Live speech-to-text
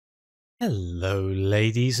Hello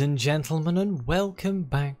ladies and gentlemen, and welcome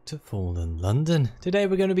back to Fallen London. Today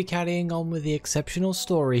we're going to be carrying on with the exceptional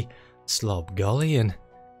story, Slobgollion.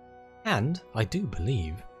 And, I do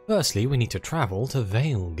believe, firstly we need to travel to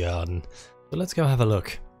Vale Garden. So let's go have a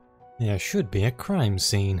look. There should be a crime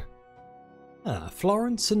scene.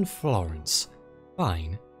 Florence and Florence.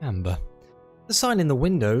 Fine, amber. The sign in the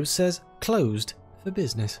window says, closed for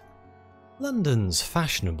business. London's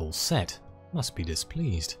fashionable set must be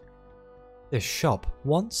displeased. This shop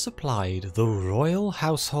once supplied the royal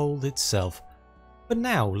household itself, but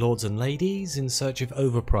now lords and ladies in search of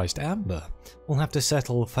overpriced amber will have to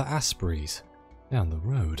settle for Aspreys down the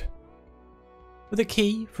road. With a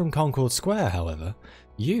key from Concord Square, however,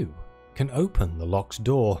 you can open the locked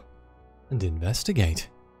door and investigate.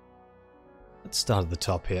 Let's start at the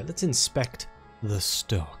top here. Let's inspect the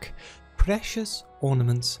stock. Precious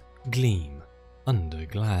ornaments gleam under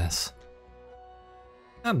glass.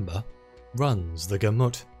 Amber runs the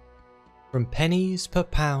gamut, from pennies per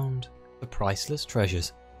pound to priceless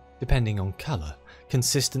treasures, depending on colour,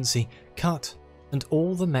 consistency, cut, and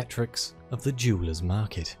all the metrics of the jeweller's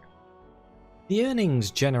market. The earnings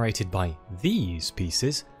generated by these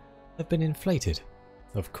pieces have been inflated,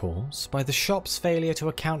 of course, by the shop's failure to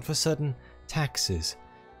account for certain taxes,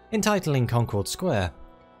 entitling Concord Square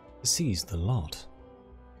to seize the lot.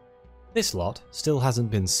 This lot still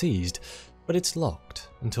hasn't been seized, but it's locked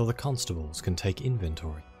until the constables can take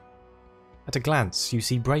inventory. At a glance you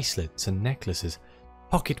see bracelets and necklaces,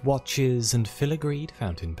 pocket watches and filigreed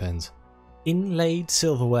fountain pens, inlaid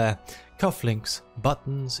silverware, cufflinks,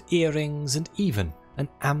 buttons, earrings, and even an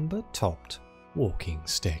amber-topped walking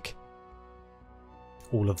stick.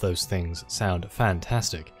 All of those things sound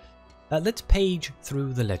fantastic. Let's page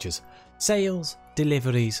through the ledgers. Sales,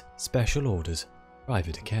 deliveries, special orders,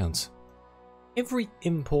 private accounts. Every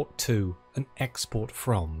import to and export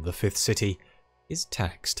from the Fifth City is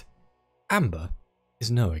taxed. Amber is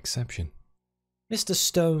no exception. Mr.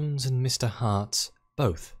 Stone's and Mr. Hart's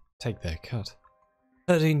both take their cut.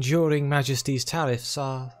 Her enduring Majesty's tariffs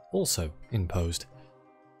are also imposed.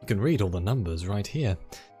 You can read all the numbers right here,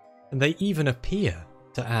 and they even appear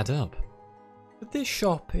to add up. But this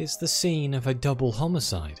shop is the scene of a double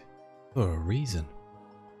homicide for a reason.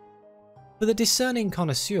 For the discerning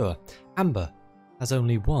connoisseur, Amber has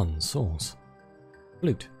only one source: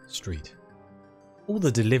 Flute Street. All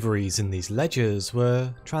the deliveries in these ledgers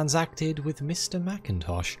were transacted with Mr.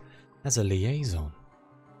 McIntosh as a liaison.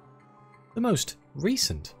 The most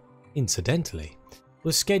recent, incidentally,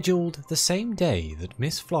 was scheduled the same day that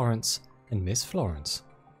Miss Florence and Miss Florence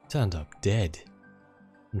turned up dead.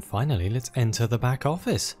 And finally, let's enter the back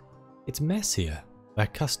office. It's messier, where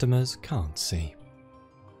customers can't see.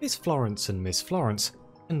 Miss Florence and Miss Florence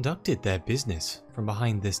conducted their business from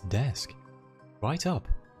behind this desk, right up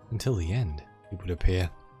until the end, it would appear.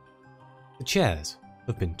 The chairs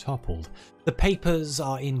have been toppled, the papers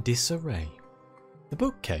are in disarray. The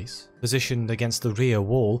bookcase, positioned against the rear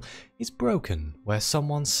wall, is broken where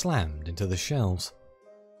someone slammed into the shelves.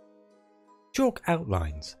 Chalk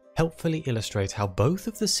outlines helpfully illustrate how both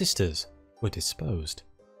of the sisters were disposed.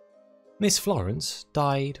 Miss Florence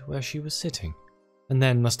died where she was sitting, and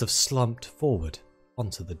then must have slumped forward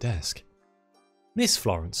onto the desk. Miss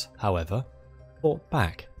Florence, however, fought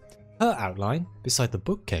back. Her outline beside the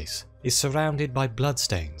bookcase is surrounded by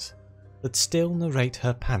bloodstains that still narrate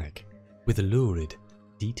her panic with lurid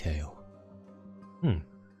detail. But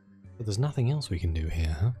there's nothing else we can do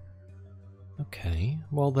here, huh? Okay,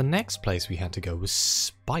 well the next place we had to go was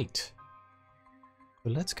Spite. So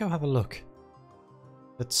let's go have a look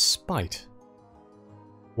at Spite.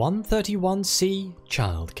 131C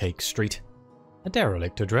Childcake Street. A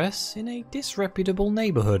derelict address in a disreputable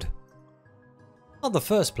neighbourhood. Not the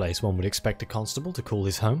first place one would expect a constable to call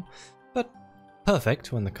his home, but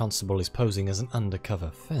perfect when the constable is posing as an undercover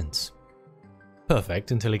fence. Perfect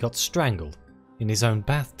until he got strangled in his own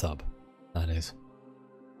bathtub, that is.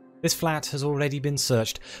 This flat has already been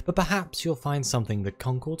searched, but perhaps you'll find something that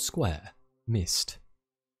Concord Square missed.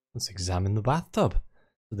 Let's examine the bathtub.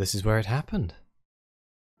 This is where it happened.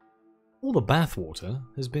 All the bathwater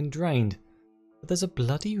has been drained, but there's a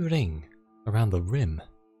bloody ring around the rim.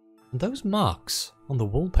 And those marks on the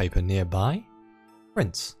wallpaper nearby?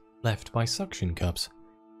 Prints left by suction cups.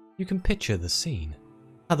 You can picture the scene.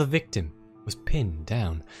 How the victim was pinned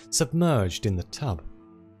down, submerged in the tub.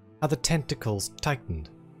 How the tentacles tightened.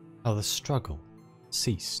 How the struggle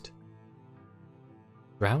ceased.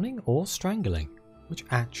 Drowning or strangling, which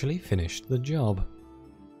actually finished the job.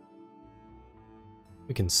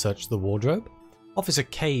 We can search the wardrobe. Officer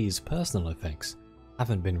K's personal effects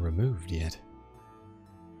haven't been removed yet.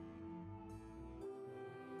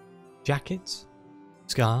 Jackets,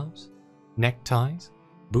 scarves, neckties,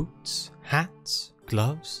 boots, hats,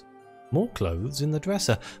 gloves, more clothes in the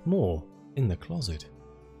dresser, more in the closet.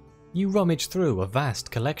 You rummage through a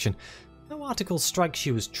vast collection. No article strikes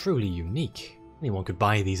you as truly unique. Anyone could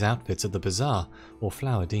buy these outfits at the bazaar or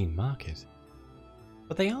Flowerdean market.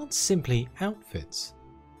 But they aren't simply outfits.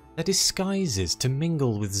 They're disguises to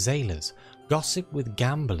mingle with sailors, gossip with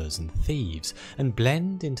gamblers and thieves, and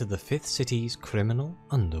blend into the Fifth City's criminal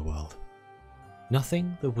underworld.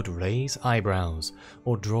 Nothing that would raise eyebrows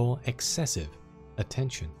or draw excessive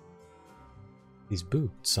attention. These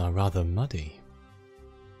boots are rather muddy.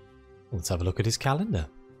 Let's have a look at his calendar.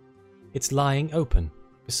 It's lying open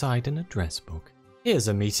beside an address book. Here's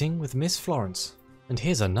a meeting with Miss Florence, and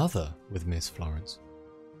here's another with Miss Florence.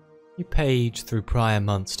 You page through prior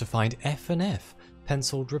months to find F and F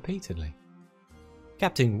penciled repeatedly.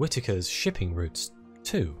 Captain Whitaker's shipping routes,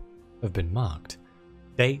 too, have been marked.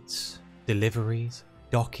 Dates, deliveries,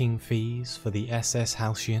 docking fees for the SS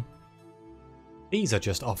Halcyon. These are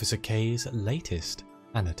just Officer K's latest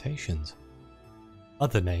annotations.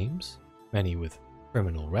 Other names, many with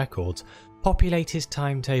criminal records, populate his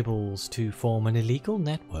timetables to form an illegal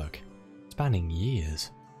network spanning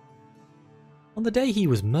years. On the day he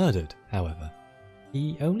was murdered, however,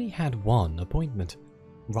 he only had one appointment,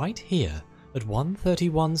 right here at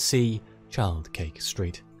 131C Childcake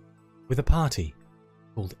Street, with a party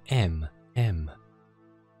called MM.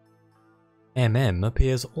 MM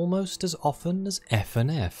appears almost as often as F and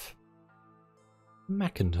F.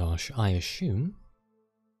 McIntosh, I assume.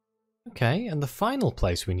 Okay, and the final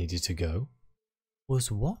place we needed to go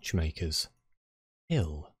was Watchmaker's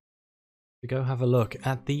Hill, to go have a look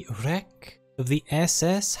at the wreck of the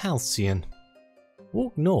SS Halcyon.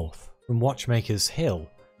 Walk north from Watchmaker's Hill,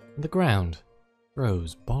 and the ground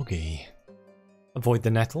grows boggy. Avoid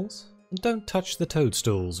the nettles, and don't touch the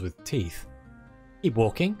toadstools with teeth. Keep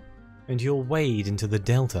walking, and you'll wade into the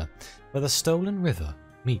delta, where the stolen river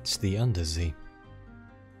meets the undersea.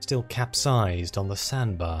 Still capsized on the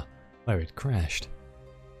sandbar where it crashed.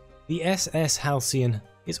 The SS Halcyon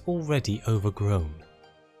is already overgrown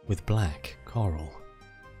with black coral.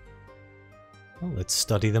 Well, let's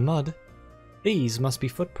study the mud. These must be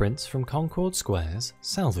footprints from Concord Square's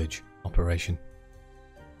salvage operation.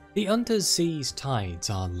 The undersea's tides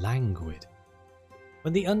are languid,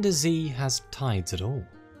 when the undersea has tides at all.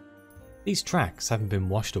 These tracks haven't been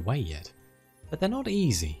washed away yet, but they're not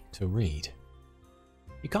easy to read.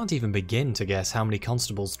 You can't even begin to guess how many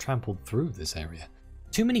constables trampled through this area.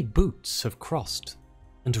 Too many boots have crossed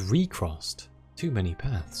and recrossed too many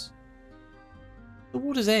paths. At the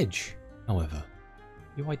water's edge, however,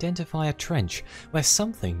 you identify a trench where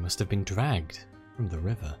something must have been dragged from the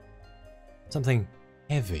river. Something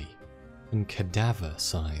heavy and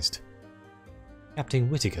cadaver-sized. Captain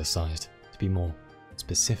Whitaker-sized, to be more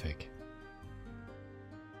specific.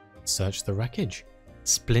 Search the wreckage.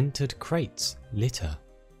 Splintered crates litter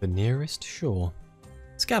the nearest shore.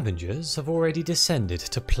 Scavengers have already descended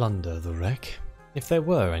to plunder the wreck. If there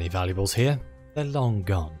were any valuables here, they're long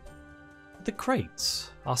gone. The crates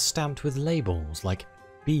are stamped with labels like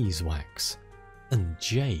beeswax and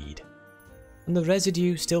jade, and the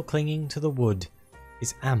residue still clinging to the wood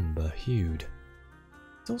is amber-hued.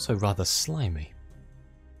 It's also rather slimy.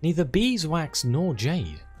 Neither beeswax nor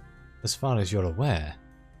jade, as far as you're aware,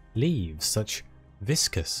 leaves such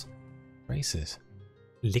viscous traces.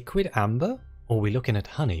 Liquid amber? Or are we looking at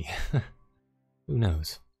honey? Who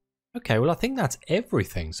knows? Okay, well I think that's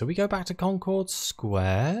everything. So we go back to Concord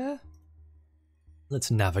Square.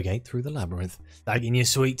 Let's navigate through the labyrinth. Taking your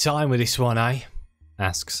sweet time with this one, eh?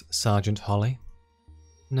 Asks Sergeant Holly.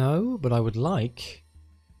 No, but I would like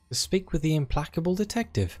to speak with the implacable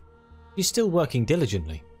detective. She's still working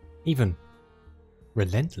diligently, even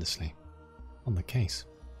relentlessly, on the case.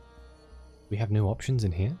 We have new options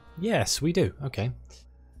in here? Yes, we do. Okay.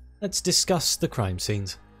 Let's discuss the crime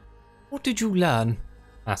scenes. What did you learn?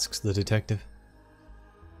 Asks the detective.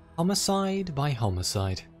 Homicide by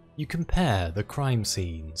homicide. You compare the crime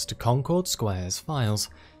scenes to Concord Square's files.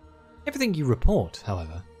 Everything you report,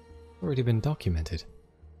 however, has already been documented.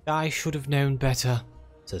 I should have known better,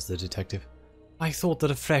 says the detective. I thought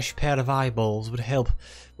that a fresh pair of eyeballs would help,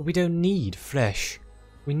 but we don't need fresh.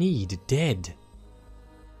 We need dead.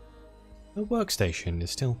 Her workstation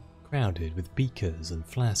is still crowded with beakers and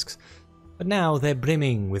flasks, but now they're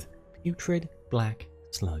brimming with putrid black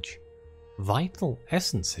sludge. Vital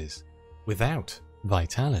essences without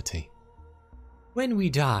vitality. When we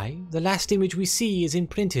die, the last image we see is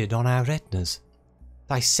imprinted on our retinas.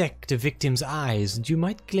 Dissect a victim's eyes and you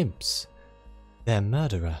might glimpse their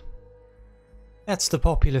murderer. That's the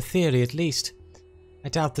popular theory, at least. I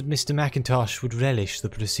doubt that Mr McIntosh would relish the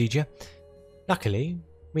procedure. Luckily,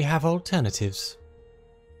 we have alternatives.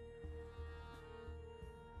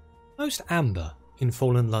 Most amber in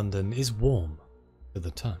fallen London is warm to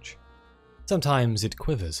the touch. Sometimes it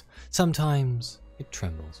quivers, sometimes it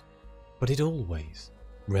trembles, but it always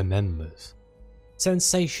remembers.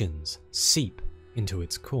 Sensations seep into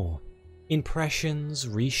its core. Impressions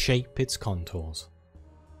reshape its contours.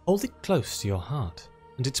 Hold it close to your heart,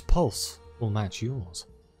 and its pulse will match yours,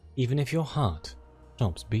 even if your heart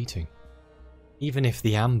stops beating. Even if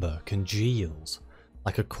the amber congeals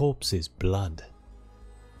like a corpse's blood.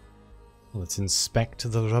 Let's inspect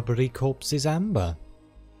the rubbery corpse's amber.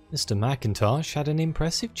 Mr. McIntosh had an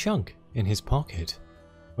impressive chunk in his pocket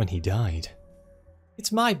when he died.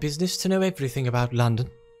 It's my business to know everything about London,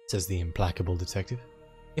 says the implacable detective.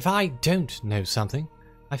 If I don't know something,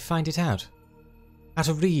 I find it out. How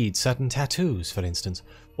to read certain tattoos, for instance,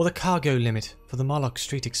 or the cargo limit for the Moloch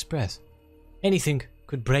Street Express. Anything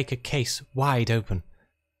could break a case wide open,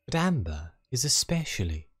 but amber is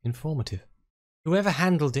especially informative. Whoever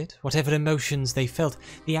handled it, whatever emotions they felt,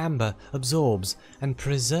 the amber absorbs and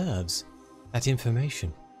preserves that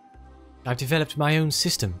information. I've developed my own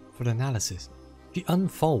system for analysis. She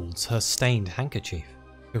unfolds her stained handkerchief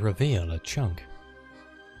to reveal a chunk.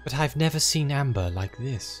 But I've never seen amber like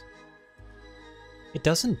this. It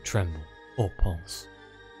doesn't tremble or pulse.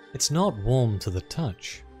 It's not warm to the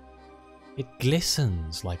touch. It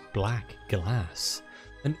glistens like black glass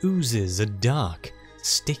and oozes a dark,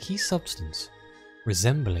 sticky substance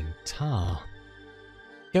resembling tar.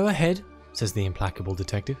 Go ahead, says the implacable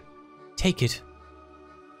detective. Take it.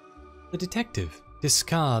 The detective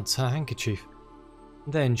discards her handkerchief.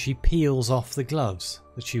 Then she peels off the gloves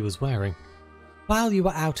that she was wearing. While you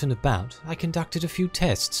were out and about, I conducted a few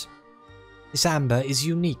tests. This amber is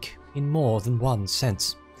unique in more than one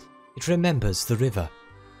sense. It remembers the river.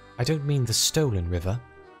 I don't mean the stolen river.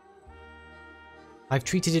 I've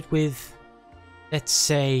treated it with, let's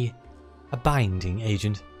say, a binding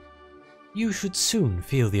agent. You should soon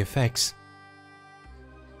feel the effects.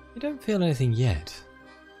 You don't feel anything yet.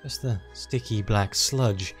 Just the sticky black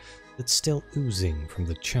sludge that's still oozing from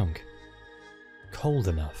the chunk. Cold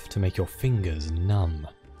enough to make your fingers numb.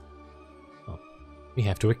 Oh, we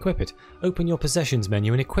have to equip it. Open your possessions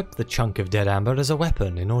menu and equip the chunk of dead amber as a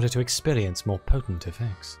weapon in order to experience more potent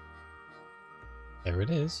effects. There it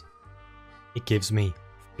is. It gives me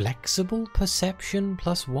flexible perception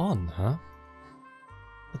 +1, huh?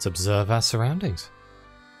 Let's observe our surroundings.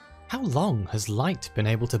 How long has light been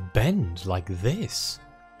able to bend like this?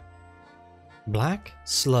 Black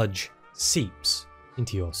sludge seeps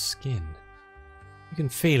into your skin. You can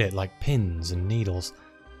feel it like pins and needles,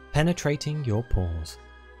 penetrating your pores,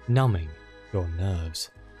 numbing your nerves,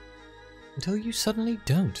 until you suddenly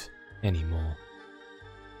don't anymore.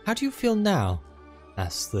 How do you feel now?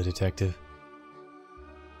 Asks the detective.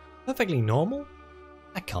 Perfectly normal?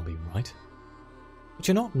 That can't be right. But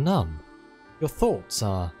you're not numb. Your thoughts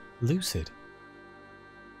are lucid.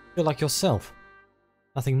 You're like yourself.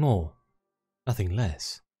 Nothing more. Nothing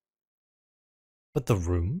less. But the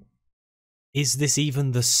room? Is this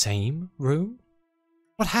even the same room?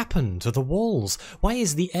 What happened to the walls? Why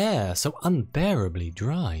is the air so unbearably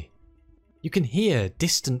dry? You can hear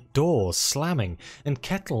distant doors slamming and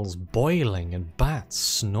kettles boiling and bats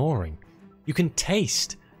snoring. You can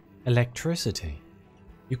taste electricity.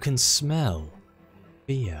 You can smell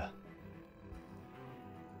fear.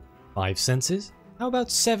 5 senses? How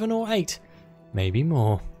about 7 or 8? Maybe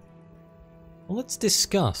more. Well, let's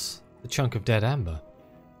discuss the chunk of dead amber.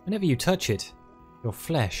 Whenever you touch it, your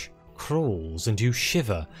flesh crawls and you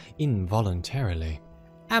shiver involuntarily.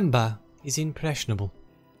 Amber is impressionable.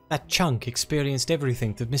 That chunk experienced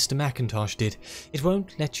everything that Mr. McIntosh did. It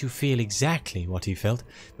won't let you feel exactly what he felt,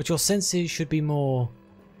 but your senses should be more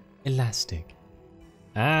elastic.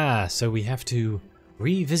 Ah, so we have to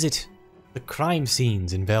revisit the crime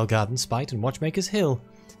scenes in Vale Garden Spite and Watchmaker's Hill.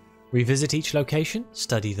 Revisit each location,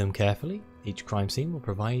 study them carefully. Each crime scene will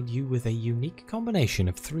provide you with a unique combination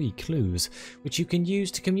of 3 clues, which you can use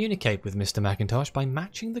to communicate with Mr. McIntosh by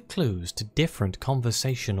matching the clues to different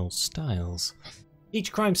conversational styles.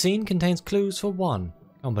 Each crime scene contains clues for 1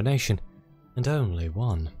 combination, and only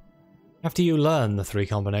 1. After you learn the 3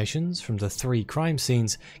 combinations from the 3 crime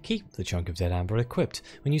scenes, keep the chunk of dead amber equipped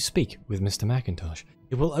when you speak with Mr. McIntosh.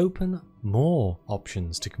 It will open more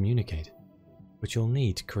options to communicate, but you'll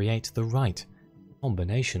need to create the right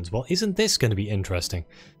combinations. Well, isn't this going to be interesting?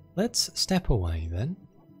 Let's step away then.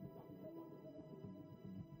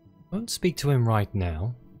 Won't speak to him right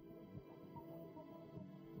now.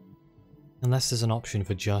 Unless there's an option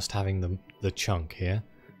for just having the chunk here.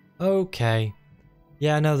 Okay.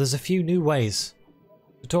 Yeah, no, there's a few new ways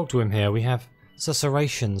to talk to him here. We have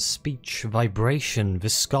susurration, speech, vibration,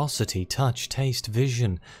 viscosity, touch, taste,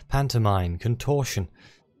 vision, pantomime, contortion.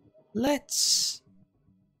 Let's...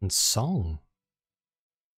 and song.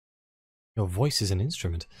 Your voice is an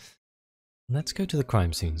instrument. Let's go to the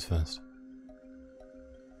crime scenes first.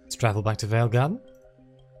 Let's travel back to Vale Garden.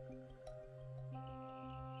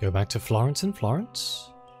 Go back to Florence and Florence.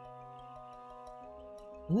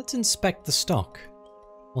 And let's inspect the stock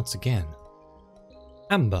once again.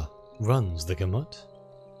 Amber runs the gamut,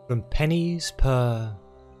 from pennies per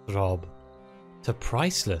throb to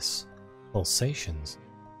priceless pulsations,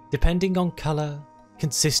 depending on colour,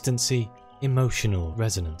 consistency, emotional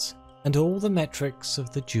resonance, and all the metrics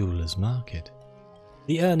of the jeweller's market.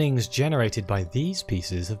 The earnings generated by these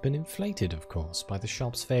pieces have been inflated, of course, by the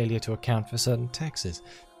shop's failure to account for certain taxes,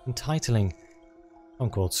 entitling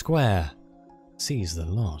Concord Square seize the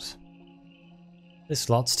lot. This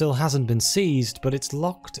lot still hasn't been seized, but it's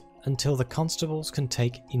locked until the constables can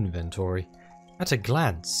take inventory. At a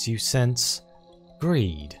glance, you sense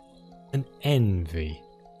greed and envy,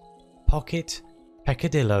 pocket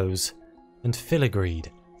peccadillos and filigreed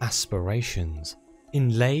aspirations,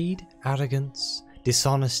 inlaid arrogance,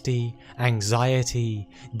 dishonesty, anxiety,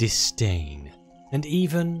 disdain, and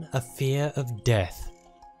even a fear of death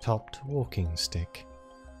topped walking stick.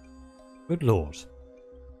 Good lord.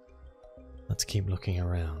 Let's keep looking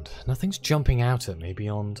around. Nothing's jumping out at me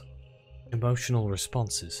beyond emotional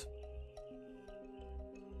responses.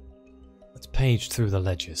 Let's page through the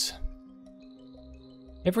ledgers.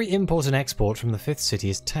 Every import and export from the Fifth City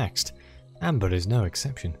is taxed. Amber is no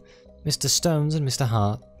exception. Mr. Stones and Mr.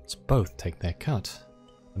 Hart's both take their cut.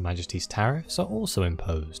 Her Majesty's tariffs are also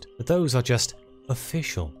imposed, but those are just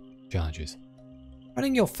official charges.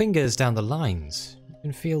 Running your fingers down the lines, you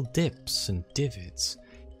can feel dips and divots,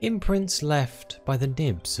 imprints left by the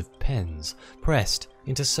nibs of pens pressed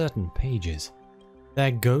into certain pages. Their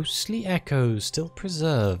ghostly echoes still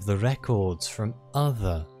preserve the records from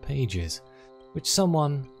other pages, which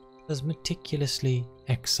someone has meticulously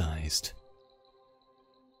excised.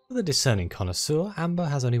 For the discerning connoisseur, Amber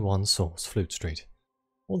has only one source, Flute Street.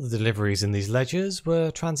 All the deliveries in these ledgers were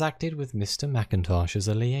transacted with Mr. McIntosh as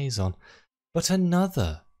a liaison, but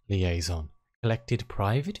another liaison collected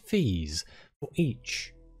private fees for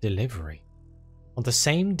each delivery. On the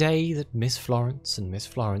same day that Miss Florence and Miss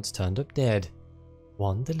Florence turned up dead,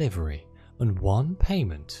 one delivery and one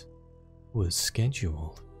payment was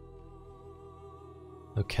scheduled.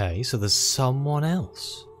 Okay, so there's someone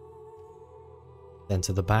else. Then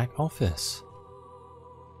to the back office.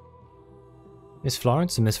 Miss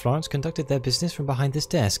Florence and Miss Florence conducted their business from behind this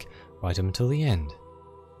desk, right up until the end,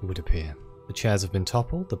 it would appear. The chairs have been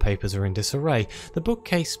toppled, the papers are in disarray, the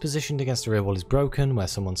bookcase positioned against the rear wall is broken where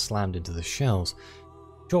someone slammed into the shelves.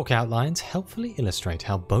 Chalk outlines helpfully illustrate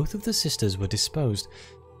how both of the sisters were disposed.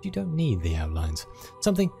 You don't need the outlines.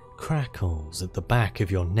 Something crackles at the back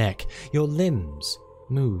of your neck. Your limbs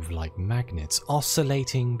move like magnets,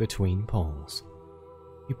 oscillating between poles.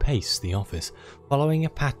 You pace the office, following a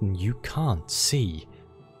pattern you can't see.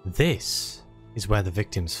 This is where the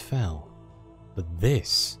victims fell, but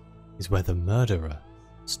this is where the murderer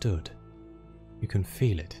stood. You can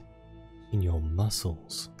feel it in your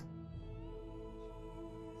muscles.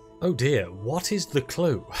 Oh dear, what is the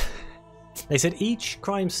clue? They said each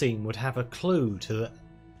crime scene would have a clue to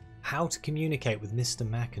how to communicate with Mr.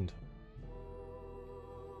 McIntosh.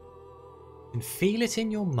 You can feel it in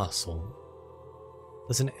your muscle.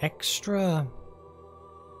 There's an extra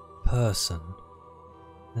person,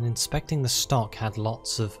 and inspecting the stock had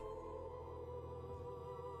lots of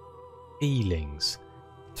feelings,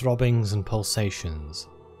 throbbings and pulsations.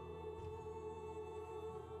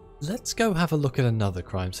 Let's go have a look at another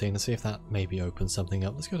crime scene and see if that maybe opens something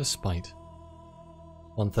up. Let's go to Spite.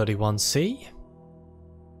 131C.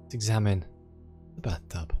 Let's examine the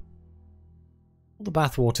bathtub. All the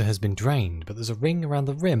bathwater has been drained, but there's a ring around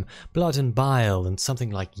the rim, blood and bile and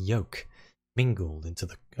something like yolk mingled into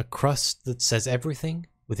a crust that says everything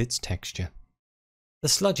with its texture. The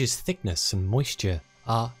sludge's thickness and moisture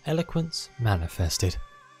are eloquence manifested,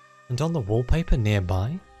 and on the wallpaper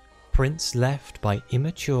nearby, prints left by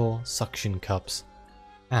immature suction cups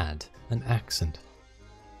add an accent.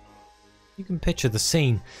 You can picture the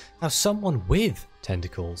scene, how someone with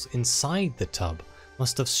tentacles inside the tub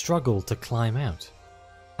must have struggled to climb out,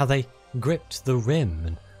 how they gripped the rim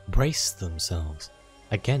and braced themselves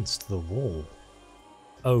against the wall.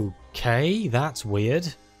 Okay, that's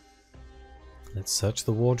weird. Let's search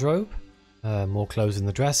the wardrobe. More clothes in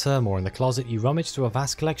the dresser, more in the closet. You rummage through a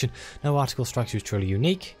vast collection. No article strikes you as truly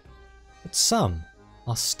unique, but some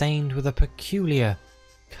are stained with a peculiar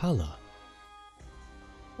colour.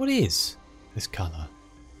 What is this colour?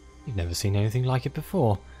 You've never seen anything like it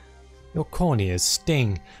before. Your corneas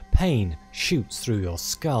sting, pain shoots through your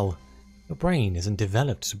skull. Your brain isn't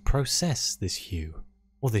developed to process this hue,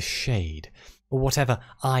 or this shade, or whatever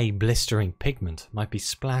eye-blistering pigment might be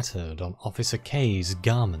splattered on Officer K's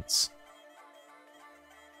garments.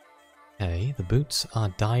 Okay, the boots are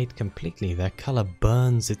dyed completely. Their colour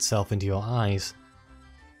burns itself into your eyes.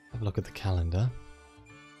 Have a look at the calendar.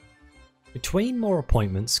 Between more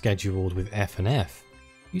appointments scheduled with F&F,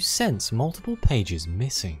 you sense multiple pages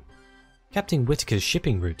missing. Captain Whitaker's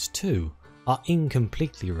shipping routes, too, are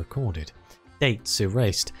incompletely recorded. Dates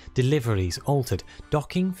erased, deliveries altered,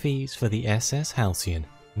 docking fees for the SS Halcyon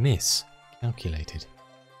miscalculated.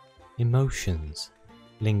 Emotions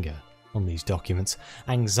linger on these documents.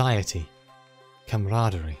 Anxiety,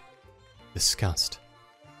 camaraderie, disgust.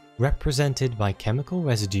 Represented by chemical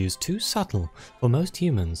residues too subtle for most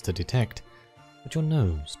humans to detect. But your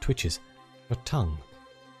nose twitches, your tongue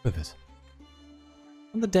quivers.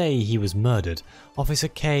 On the day he was murdered, Officer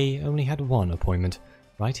K only had one appointment,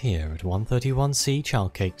 right here at 131C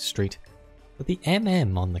Chalcake Street, but the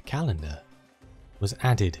MM on the calendar was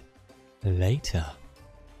added later.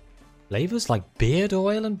 Flavours like beard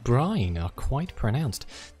oil and brine are quite pronounced.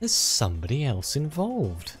 There's somebody else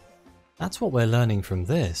involved. That's what we're learning from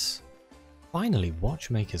this. Finally,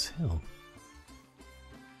 Watchmaker's Hill.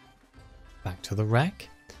 Back to the wreck,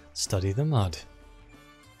 study the mud.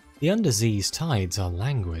 The undersea's tides are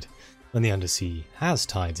languid, when the undersea has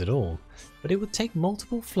tides at all, but it would take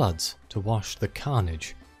multiple floods to wash the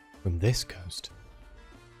carnage from this coast.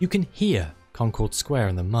 You can hear Concord Square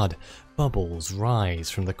in the mud, bubbles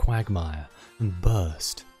rise from the quagmire and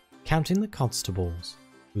burst, counting the constables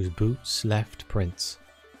whose boots left prints.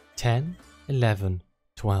 10, 11,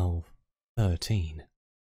 12, 13.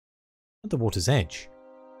 At the water's edge,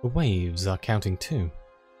 the waves are counting too.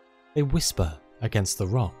 They whisper against the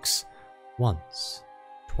rocks, once,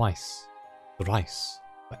 twice, thrice,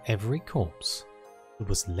 for every corpse that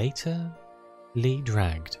was laterly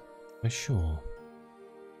dragged ashore.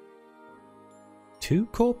 2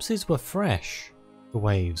 corpses were fresh, the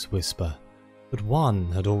waves whisper, but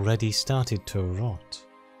one had already started to rot.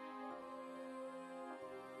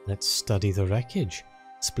 Let's study the wreckage.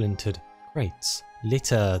 Splintered crates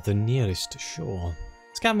litter the nearest shore.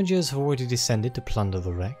 Scavengers have already descended to plunder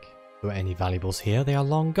the wreck. If there were any valuables here, they are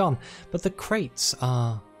long gone, but the crates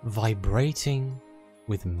are vibrating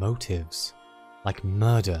with motives, like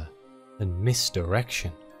murder and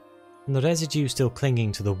misdirection. And the residue still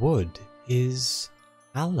clinging to the wood is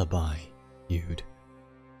alibi viewed.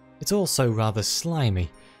 It's also rather slimy.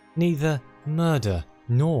 Neither murder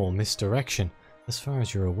nor misdirection, as far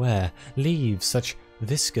as you're aware, leave such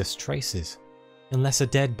viscous traces, unless a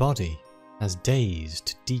dead body has days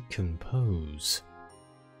to decompose.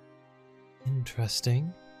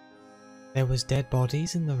 Interesting. There was dead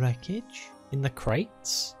bodies in the wreckage? In the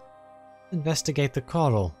crates? Investigate the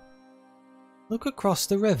coral. Look across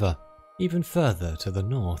the river, even further to the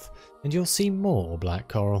north, and you'll see more black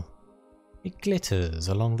coral. It glitters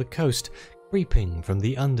along the coast, creeping from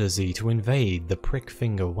the undersea to invade the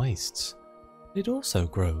prick-finger wastes. It also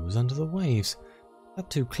grows under the waves. Not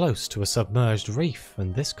too close to a submerged reef,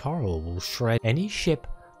 and this coral will shred any ship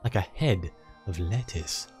like a head of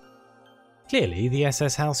lettuce. Clearly, the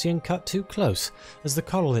SS Halcyon cut too close, as the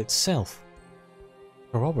coral itself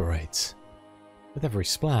corroborates. With every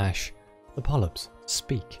splash, the polyps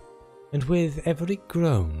speak, and with every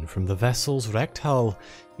groan from the vessel's wrecked hull,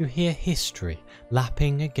 you hear history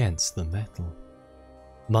lapping against the metal.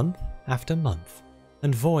 Month after month,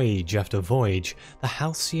 and voyage after voyage, the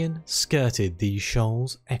Halcyon skirted these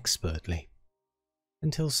shoals expertly,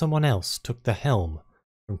 until someone else took the helm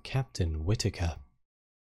from Captain Whitaker.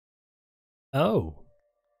 Oh,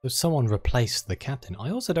 so someone replaced the captain. I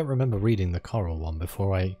also don't remember reading the coral one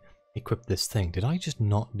before I equipped this thing. Did I just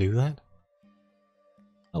not do that?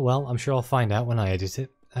 Oh well, I'm sure I'll find out when I edit it.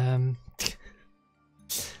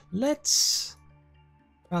 Let's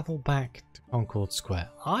travel back to Concord Square.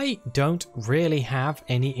 I don't really have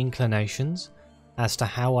any inclinations as to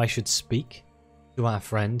how I should speak to our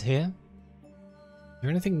friend here. Is there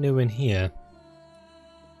anything new in here?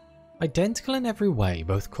 Identical in every way,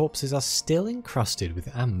 both corpses are still encrusted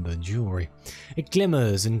with amber jewellery. It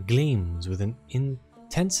glimmers and gleams with an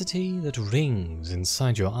intensity that rings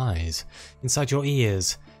inside your eyes, inside your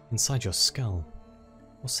ears, inside your skull.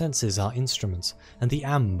 Your senses are instruments, and the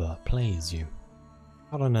amber plays you.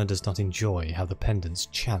 Coroner does not enjoy how the pendants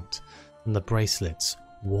chant and the bracelets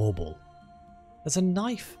warble. There's a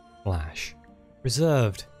knife flash,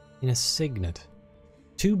 reserved in a signet.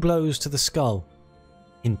 2 blows to the skull,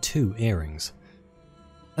 in 2 earrings.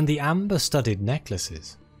 And the amber-studded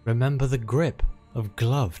necklaces remember the grip of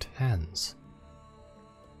gloved hands.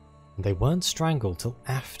 And they weren't strangled till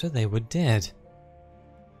after they were dead.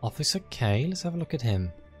 Officer K, let's have a look at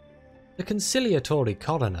him. The conciliatory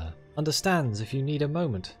coroner understands if you need a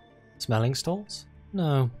moment. Smelling salts?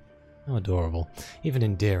 No. How adorable. Even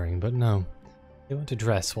endearing, but no. They won't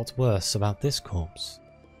address what's worse about this corpse.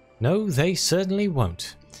 No, they certainly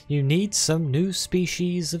won't. You need some new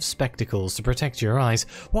species of spectacles to protect your eyes.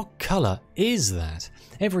 What colour is that?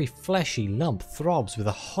 Every fleshy lump throbs with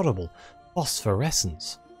a horrible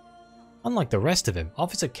phosphorescence. Unlike the rest of him,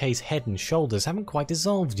 Officer K's head and shoulders haven't quite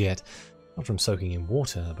dissolved yet. Not from soaking in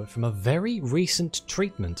water, but from a very recent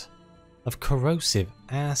treatment of corrosive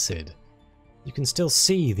acid. You can still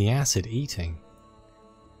see the acid eating.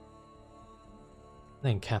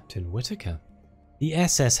 Then Captain Whitaker. The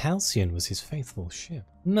SS Halcyon was his faithful ship.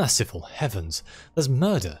 Merciful heavens, there's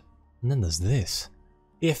murder, and then there's this.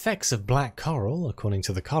 The effects of black coral, according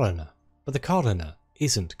to the coroner, but the coroner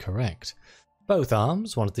isn't correct. Both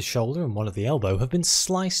arms, one at the shoulder and one at the elbow, have been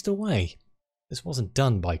sliced away. This wasn't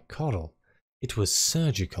done by coral, it was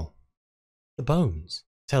surgical. The bones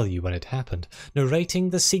tell you when it happened,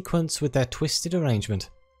 narrating the sequence with their twisted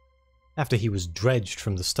arrangement. After he was dredged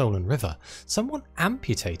from the stolen river, someone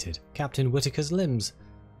amputated Captain Whitaker's limbs.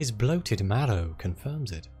 His bloated marrow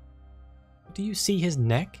confirms it. But do you see his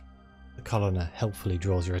neck? The coroner helpfully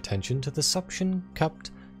draws your attention to the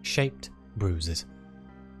suction-cupped, shaped bruises.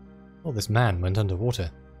 Well, this man went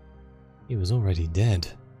underwater. He was already dead.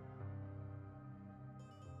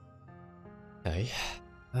 Okay.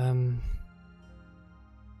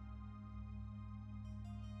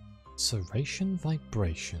 Serration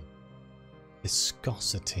vibration.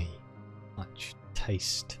 Viscosity. Touch.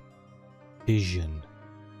 Taste. Vision.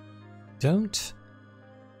 Don't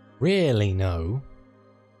really know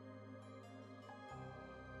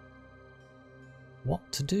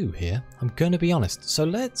what to do here. I'm going to be honest. So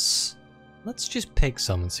let's just pick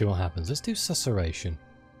some and see what happens. Let's do susurration.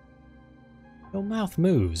 Your mouth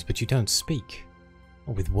moves, but you don't speak.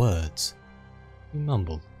 Or with words. You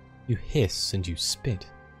mumble. You hiss and you spit.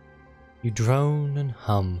 You drone and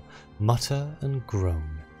hum, mutter and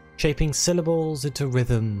groan, shaping syllables into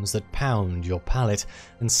rhythms that pound your palate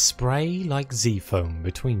and spray like Z-foam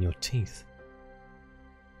between your teeth.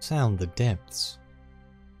 Sound the depths.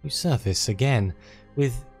 You surface again,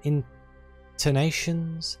 with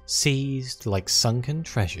intonations seized like sunken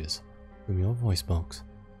treasures from your voice box.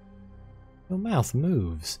 Your mouth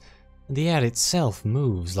moves, and the air itself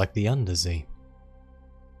moves like the undersea.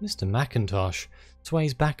 Mr. McIntosh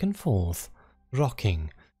sways back and forth,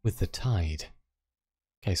 rocking with the tide.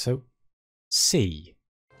 Okay, so C.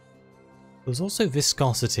 There's also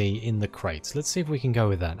viscosity in the crates. Let's see if we can go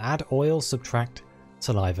with that. Add oil, subtract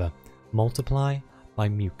saliva, multiply by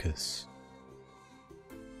mucus.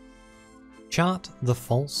 Chart the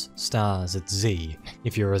false stars at Z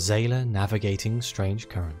if you're a sailor navigating strange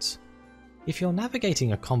currents. If you're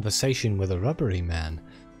navigating a conversation with a rubbery man,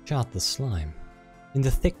 chart the slime. In the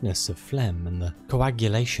thickness of phlegm and the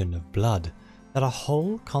coagulation of blood, there are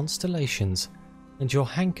whole constellations, and your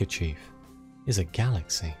handkerchief is a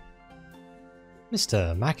galaxy.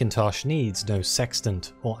 Mr. McIntosh needs no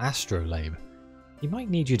sextant or astrolabe. He might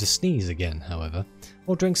need you to sneeze again, however,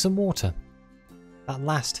 or drink some water. That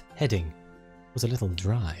last heading was a little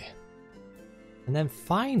dry. And then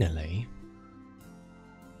finally,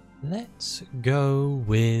 let's go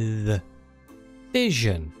with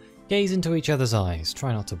vision. Gaze into each other's eyes,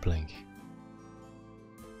 try not to blink.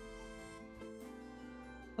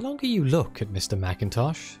 The longer you look at Mr.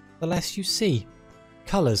 McIntosh, the less you see.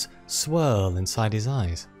 Colours swirl inside his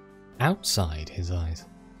eyes, outside his eyes.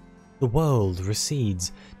 The world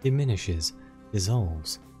recedes, diminishes,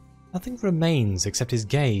 dissolves. Nothing remains except his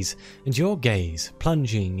gaze, and your gaze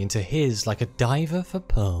plunging into his like a diver for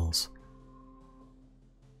pearls.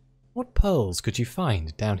 What pearls could you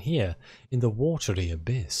find down here in the watery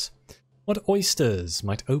abyss? What oysters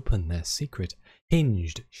might open their secret,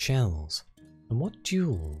 hinged shells? And what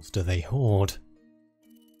jewels do they hoard?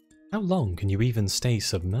 How long can you even stay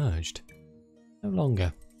submerged? No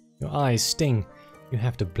longer. Your eyes sting. You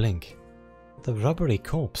have to blink. The rubbery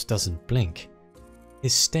corpse doesn't blink.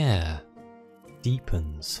 His stare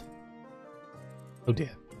deepens. Oh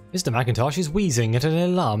dear. Mr. McIntosh is wheezing at an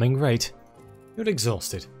alarming rate. You're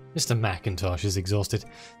exhausted. Mr. McIntosh is exhausted.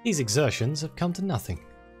 These exertions have come to nothing.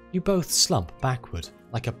 You both slump backward,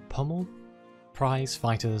 like a pummeled prize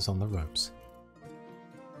fighters on the ropes.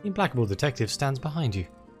 The implacable detective stands behind you.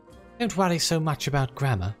 Don't worry so much about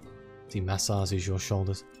grammar. He massages your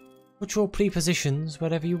shoulders. Put your prepositions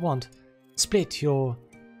wherever you want. Split your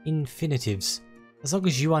infinitives. As long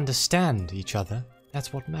as you understand each other,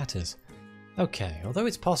 that's what matters. Okay, although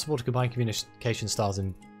it's possible to combine communication styles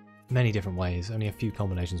in many different ways, only a few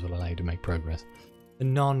combinations will allow you to make progress. The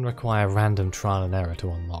none require random trial and error to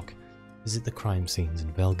unlock. Visit the crime scenes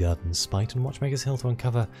in Velgarden's Spite and Watchmaker's Hill to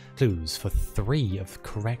uncover clues for 3 of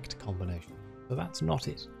correct combinations. So that's not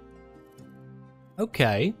it.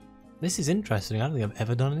 Okay, this is interesting. I don't think I've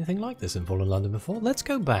ever done anything like this in Fallen London before. Let's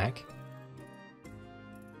go back.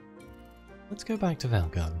 Let's go back to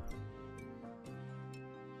Velgarden.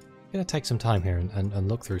 I'm going to take some time here and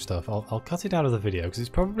look through stuff. I'll cut it out of the video because it's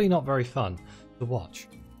probably not very fun to watch.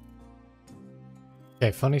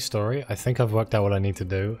 Okay, funny story. I think I've worked out what I need to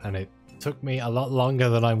do, and it took me a lot longer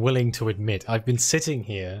than I'm willing to admit. I've been sitting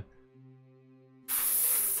here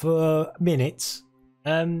for minutes.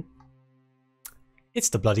 It's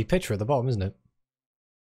the bloody picture at the bottom, isn't it?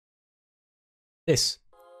 This.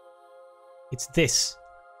 It's this.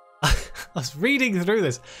 I was reading through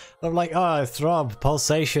this. I'm like, oh, throb,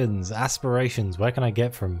 pulsations, aspirations. What can I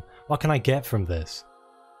get from this?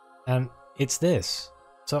 And it's this.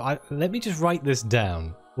 So let me just write this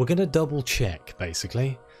down. We're gonna double check,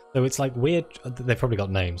 basically. So it's like weird. They've probably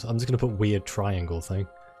got names. I'm just gonna put weird triangle thing.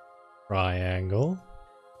 Triangle.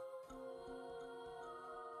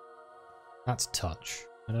 That's touch.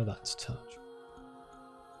 I know that's touch.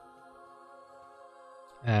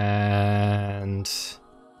 And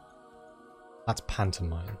that's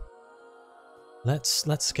pantomime.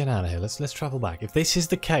 Let's get out of here. Let's travel back. If this is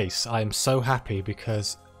the case, I'm so happy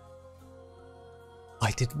because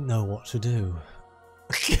I didn't know what to do.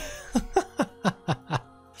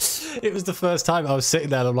 It was the first time I was sitting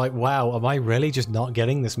there and I'm like, wow, am I really just not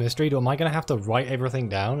getting this mystery? Am I going to have to write everything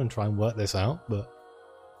down and try and work this out? But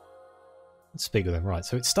let's speak with them. Right,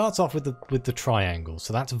 so it starts off with the triangle.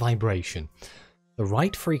 So that's vibration. The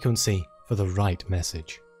right frequency for the right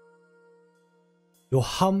message. Your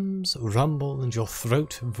hums rumble and your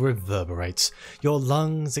throat reverberates. Your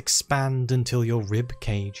lungs expand until your rib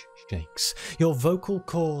cage shakes. Your vocal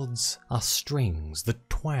cords are strings that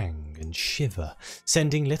twang and shiver,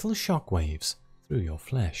 sending little shockwaves through your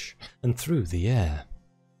flesh and through the air.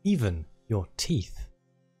 Even your teeth,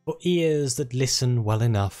 for ears that listen well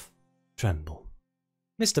enough, tremble.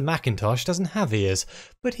 Mr. McIntosh doesn't have ears,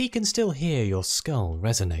 but he can still hear your skull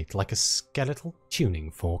resonate like a skeletal tuning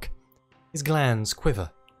fork. His glands quiver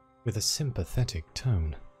with a sympathetic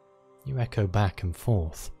tone. You echo back and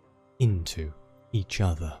forth into each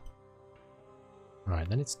other. Right,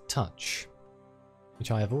 then it's touch,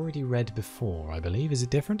 which I have already read before, I believe. Is it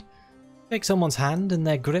different? Shake someone's hand and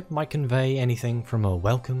their grip might convey anything from a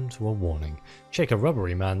welcome to a warning. Shake a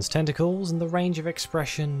rubbery man's tentacles and the range of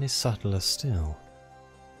expression is subtler still.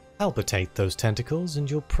 Palpitate those tentacles and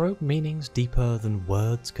you'll probe meanings deeper than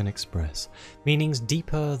words can express. Meanings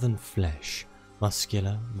deeper than flesh.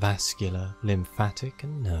 Muscular, vascular, lymphatic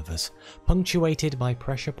and nervous. Punctuated by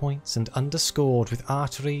pressure points and underscored with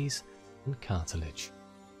arteries and cartilage.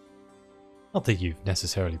 Not that you've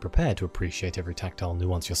necessarily prepared to appreciate every tactile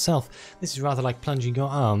nuance yourself. This is rather like plunging your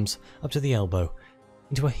arms up to the elbow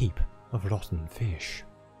into a heap of rotten fish.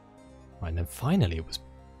 Right, and then finally it was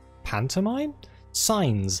pantomime?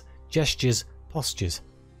 Signs, gestures, postures.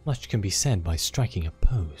 Much can be said by striking a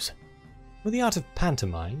pose. With the art of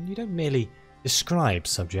pantomime, you don't merely describe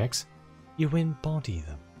subjects, you embody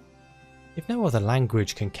them. If no other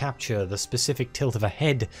language can capture the specific tilt of a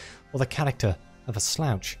head or the character of a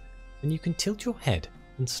slouch, then you can tilt your head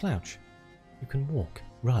and slouch. You can walk,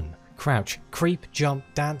 run, crouch, creep, jump,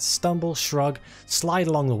 dance, stumble, shrug, slide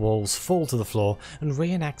along the walls, fall to the floor, and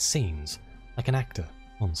reenact scenes like an actor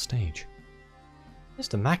on stage.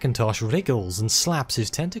 Mr. McIntosh wriggles and slaps his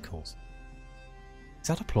tentacles. Is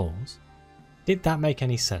that applause? Did that make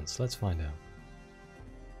any sense? Let's find out.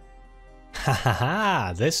 Ha ha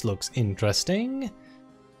ha! This looks interesting.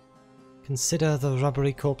 Consider the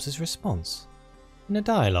rubbery corpse's response. In a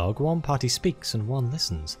dialogue, one party speaks and one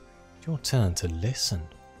listens. It's your turn to listen.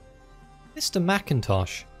 Mr.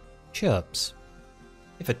 McIntosh chirps.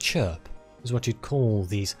 If a chirp is what you'd call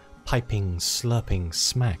these piping, slurping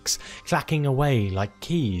smacks, clacking away like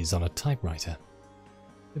keys on a typewriter.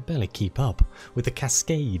 You barely keep up with the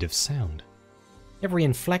cascade of sound. Every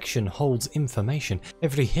inflection holds information.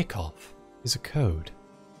 Every hiccough is a code.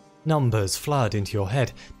 Numbers flood into your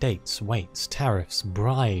head. Dates, weights, tariffs,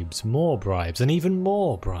 bribes, more bribes, and even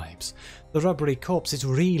more bribes. The rubbery corpse is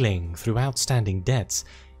reeling through outstanding debts.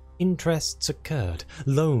 Interests occurred,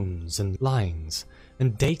 loans and lines,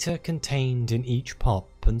 and data contained in each pop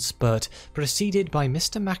and spurt, preceded by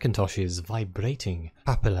Mr. McIntosh's vibrating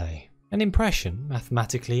papillae. An impression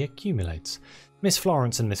mathematically accumulates. Miss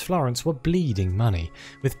Florence and Miss Florence were bleeding money,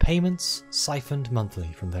 with payments siphoned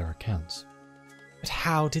monthly from their accounts. But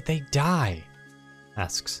how did they die?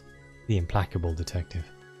 Asks the implacable detective.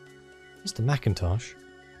 Mr. McIntosh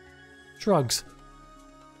shrugs.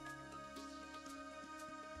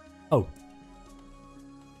 Oh.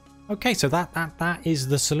 Okay, so that is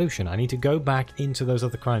the solution. I need to go back into those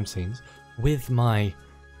other crime scenes with my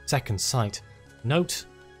second sight. Note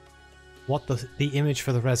what the image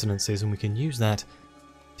for the resonance is, and we can use that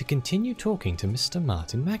to continue talking to Mr.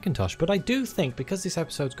 Martin McIntosh. But I do think, because this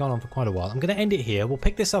episode's gone on for quite a while, I'm going to end it here. We'll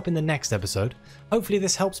pick this up in the next episode. Hopefully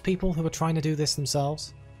this helps people who are trying to do this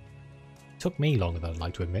themselves. It took me longer than I'd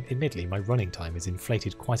like to admit. Admittedly, my running time is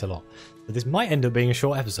inflated quite a lot. So this might end up being a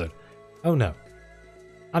short episode. Oh no.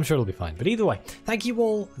 I'm sure it'll be fine. But either way, thank you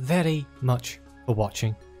all very much for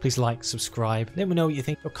watching. Please like, subscribe, let me know what you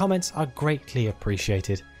think. Your comments are greatly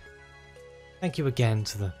appreciated. Thank you again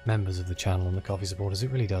to the members of the channel and the coffee supporters.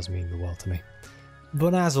 It really does mean the world to me.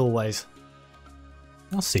 But as always,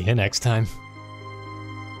 I'll see you next time.